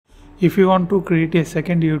If you want to create a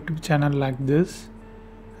second YouTube channel like this,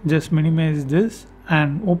 just minimize this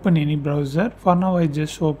and open any browser. For now I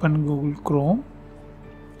just open Google Chrome.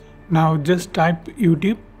 Now just type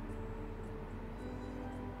YouTube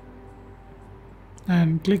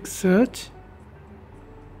and click search.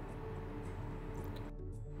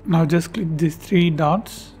 Now just click these three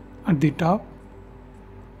dots at the top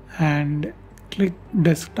and click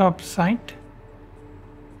desktop site.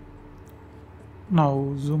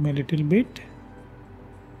 Now zoom a little bit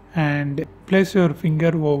and place your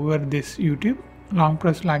finger over this YouTube, long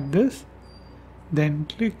press like this, then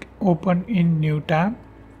click open in new tab.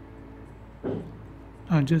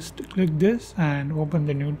 Now just click this and open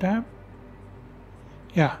the new tab.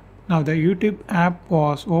 Yeah, now the YouTube app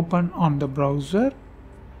was open on the browser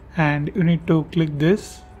and you need to click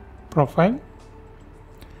this profile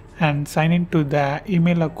and sign into the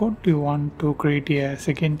email account you want to create a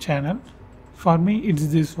second channel. For me it's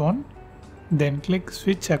this one. Then click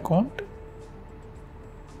switch account,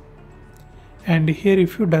 and here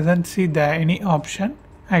if you doesn't see the any option,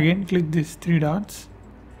 again click these three dots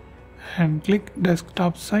and click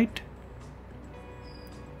desktop site.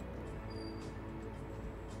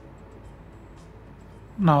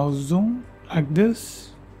 Now zoom like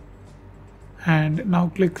this and now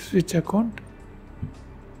click switch account.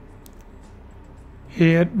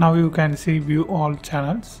 Here now you can see view all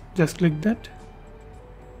channels, just click that.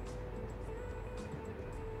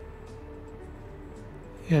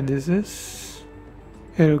 Here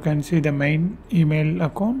you can see the main email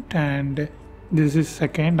account, and this is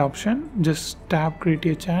second option. Just tap create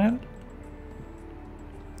a channel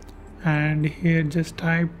and here just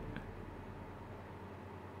type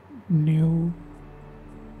new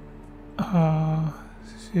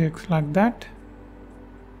CX like that,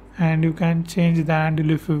 and you can change the handle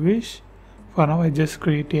if you wish. For now I just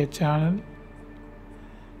create a channel,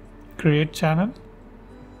 create channel.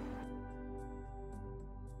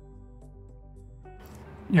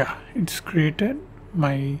 Yeah, it's created.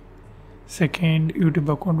 My second YouTube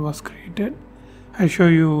account was created. I show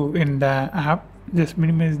you in the app. Just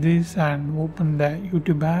minimize this and open the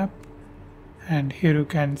YouTube app, and here you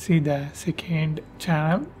can see the second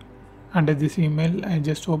channel. Under this email I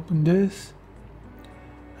just open this,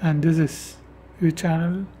 and this is your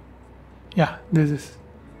channel. Yeah, this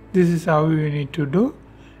is how you need to do.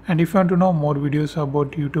 And if you want to know more videos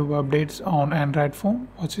about YouTube updates on Android phone,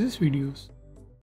 watch these videos.